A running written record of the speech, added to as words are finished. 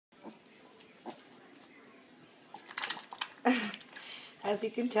As you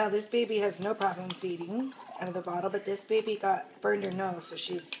can tell, this baby has no problem feeding out of the bottle, but this baby burned her nose,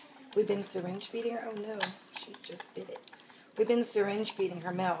 so we've been syringe feeding her. Oh no, she just bit it. We've been syringe feeding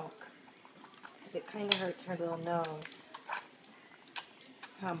her milk, because it kind of hurts her little nose.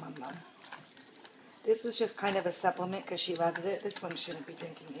 Oh, mama. This is just kind of a supplement because she loves it. This one shouldn't be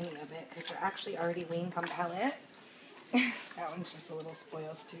drinking any of it, because they're actually already weaned on pellet. That one's just a little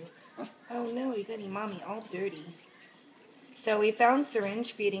spoiled too. Oh no, you got your mommy all dirty. So we found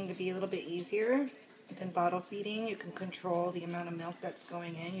syringe feeding to be a little bit easier than bottle feeding. You can control the amount of milk that's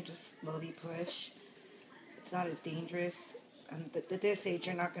going in. You just slowly push. It's not as dangerous. At this age,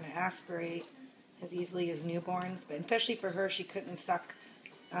 you're not going to aspirate as easily as newborns. But especially for her, she couldn't suck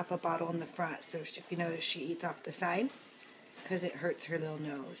off a bottle in the front. So if you notice, she eats off the side because it hurts her little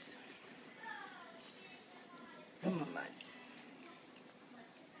nose. Oh, mamas.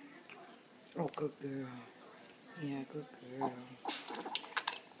 Oh, good girl. Yeah, good girl.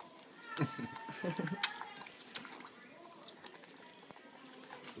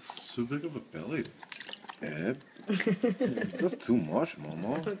 It's too big of a belly, Ed. That's too much,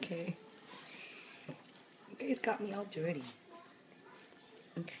 Mama. Okay. You guys got me all dirty.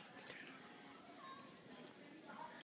 Okay.